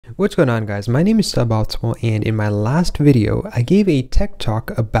What's going on, guys? My name is Suboptimal, and in my last video I gave a tech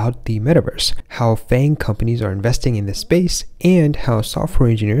talk about the metaverse, how FAANG companies are investing in this space, and how software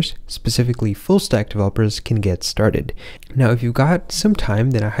engineers, specifically full stack developers, can get started. Now if you've got some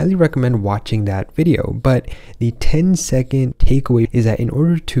time, then I highly recommend watching that video, but the 10-second takeaway is that in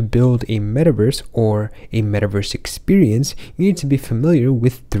order to build a metaverse or a metaverse experience, you need to be familiar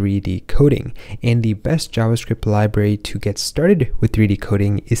with 3D coding, and the best JavaScript library to get started with 3D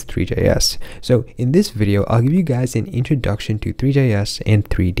coding is Three.js. So in this video, I'll give you guys an introduction to Three.js and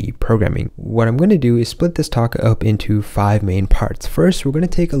 3D programming. What I'm going to do is split this talk up into 5 main parts. First, we're going to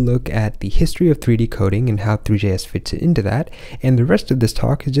take a look at the history of 3D coding and how Three.js fits into that. And the rest of this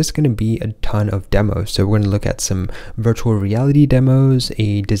talk is just going to be a ton of demos. So we're going to look at some virtual reality demos,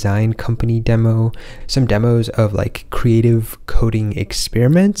 a design company demo, some demos of like creative coding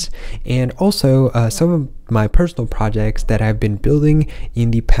experiments, and also some of my personal projects that I've been building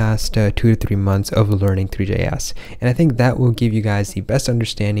in the past 2 to 3 months of learning Three.js. And I think that will give you guys the best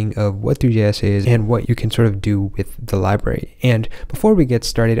understanding of what Three.js is and what you can sort of do with the library. And before we get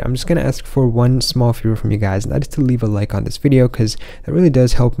started, I'm just going to ask for one small favor from you guys, and that is to leave a like on this video, because that really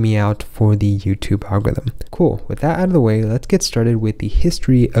does help me out for the YouTube algorithm. Cool. With that out of the way, let's get started with the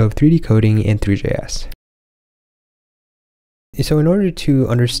history of 3D coding and Three.js. So in order to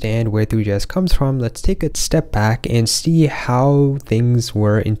understand where Three.js comes from, let's take a step back and see how things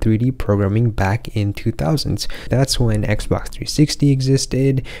were in 3D programming back in 2000s. That's when Xbox 360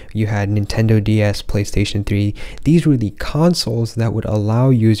 existed, you had Nintendo DS, PlayStation 3. These were the consoles that would allow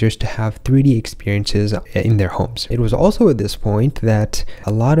users to have 3D experiences in their homes. It was also at this point that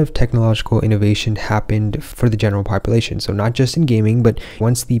a lot of technological innovation happened for the general population. So not just in gaming, but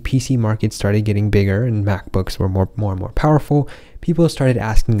once the PC market started getting bigger and MacBooks were more and more powerful, people started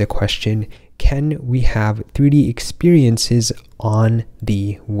asking the question, can we have 3D experiences on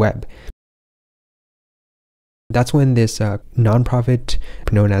the web? That's when this nonprofit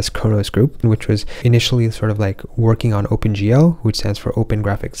known as Kronos Group, which was initially sort of like working on OpenGL, which stands for Open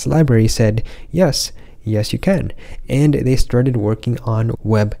Graphics Library, said, yes, you can. And they started working on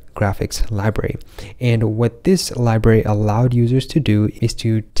Web Graphics Library. And what this library allowed users to do is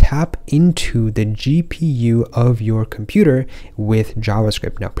to tap into the GPU of your computer with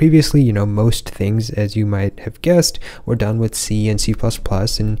JavaScript. Now previously, most things, as you might have guessed, were done with C and C++,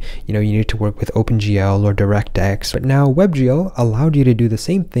 and you needed to work with OpenGL or DirectX. But now WebGL allowed you to do the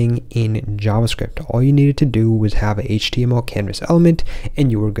same thing in JavaScript. All you needed to do was have a HTML canvas element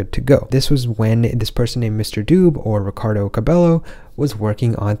and you were good to go. This was when this person named Mr. Doob, or Ricardo Cabello, was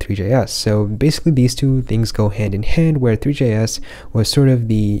working on Three.js. So basically these two things go hand in hand, where Three.js was sort of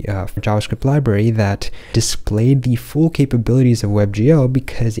the JavaScript library that displayed the full capabilities of WebGL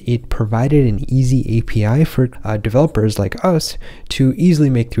because it provided an easy API for developers like us to easily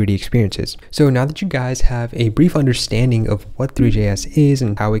make 3D experiences. So now that you guys have a brief understanding of what Three.js is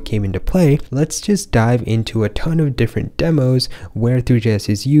and how it came into play, let's just dive into a ton of different demos where Three.js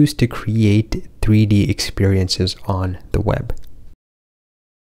is used to create 3D experiences on the web.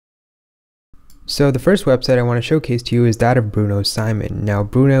 So the first website I want to showcase to you is that of Bruno Simon. Now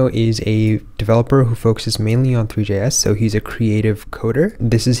Bruno is a developer who focuses mainly on Three.js, so he's a creative coder.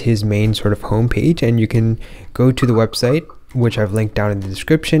 This is his main sort of homepage, and you can go to the website, which I've linked down in the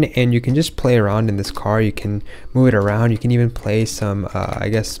description, and you can just play around in this car. You can move it around. You can even play some, I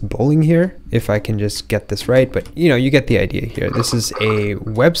guess, bowling here, if I can just get this right. But you get the idea here. This is a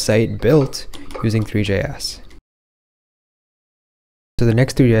website built using Three.js. So the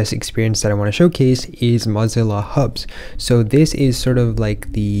next Three.js experience that I want to showcase is Mozilla Hubs. So this is sort of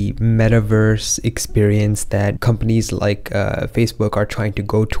like the metaverse experience that companies like Facebook are trying to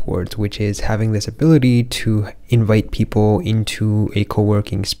go towards, which is having this ability to invite people into a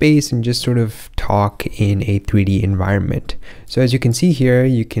co-working space and just sort of talk in a 3D environment. So as you can see here,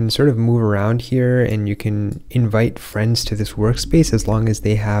 you can sort of move around here and you can invite friends to this workspace as long as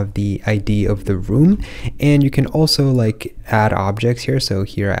they have the ID of the room. And you can also like add objects here. So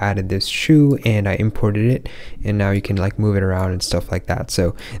here I added this shoe and I imported it, and now you can like move it around and stuff like that.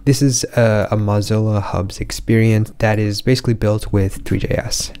 So this is a Mozilla Hubs experience that is basically built with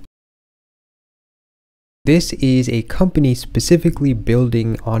Three.js. This is a company specifically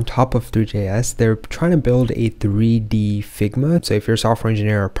building on top of Three.js. They're trying to build a 3D Figma. So if you're a software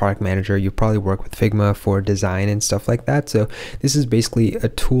engineer or product manager, you probably work with Figma for design and stuff like that. So this is basically a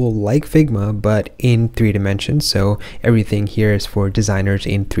tool like Figma, but in 3 dimensions. So everything here is for designers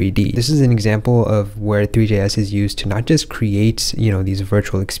in 3D. This is an example of where Three.js is used to not just create, these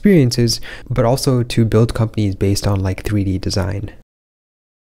virtual experiences, but also to build companies based on like 3D design.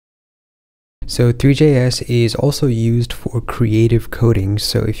 So Three.js is also used for creative coding.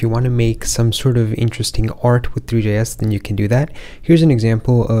 So if you want to make some sort of interesting art with Three.js, then you can do that. Here's an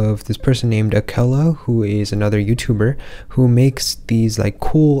example of this person named Akela, who is another YouTuber who makes these like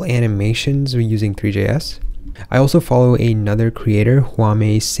cool animations using Three.js. I also follow another creator,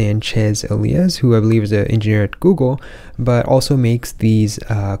 Juame Sanchez Elias, who I believe is an engineer at Google, but also makes these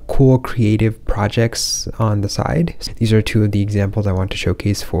cool creative projects on the side. These are two of the examples I want to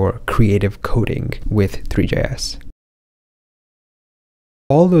showcase for creative coding with Three.js.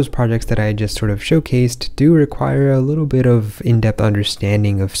 All those projects that I just sort of showcased do require a little bit of in-depth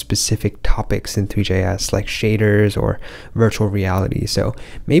understanding of specific topics in Three.js, like shaders or virtual reality. So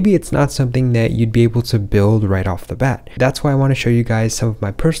maybe it's not something that you'd be able to build right off the bat. That's why I want to show you guys some of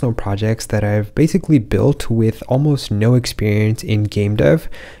my personal projects that I've basically built with almost no experience in game dev.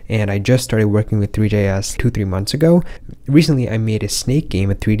 And I just started working with Three.js 2-3 months ago. Recently, I made a snake game,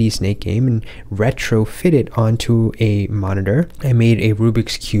 a 3D snake game, and retrofit it onto a monitor. I made a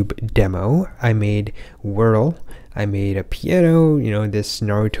Rubik's Cube demo. I made Whirl. I made a piano, this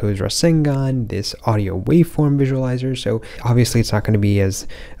Naruto's Rasengan, this audio waveform visualizer. So obviously it's not going to be as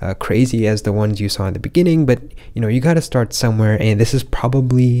crazy as the ones you saw in the beginning, but you got to start somewhere. And this is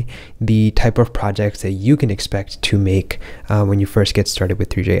probably the type of projects that you can expect to make when you first get started with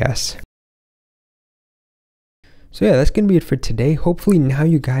Three.js. So yeah, that's going to be it for today. Hopefully now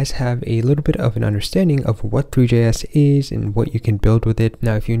you guys have a little bit of an understanding of what Three.js is and what you can build with it.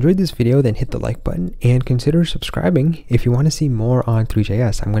 Now, if you enjoyed this video, then hit the like button and consider subscribing if you want to see more on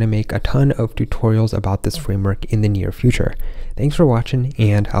Three.js. I'm going to make a ton of tutorials about this framework in the near future. Thanks for watching,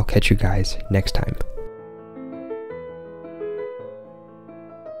 and I'll catch you guys next time.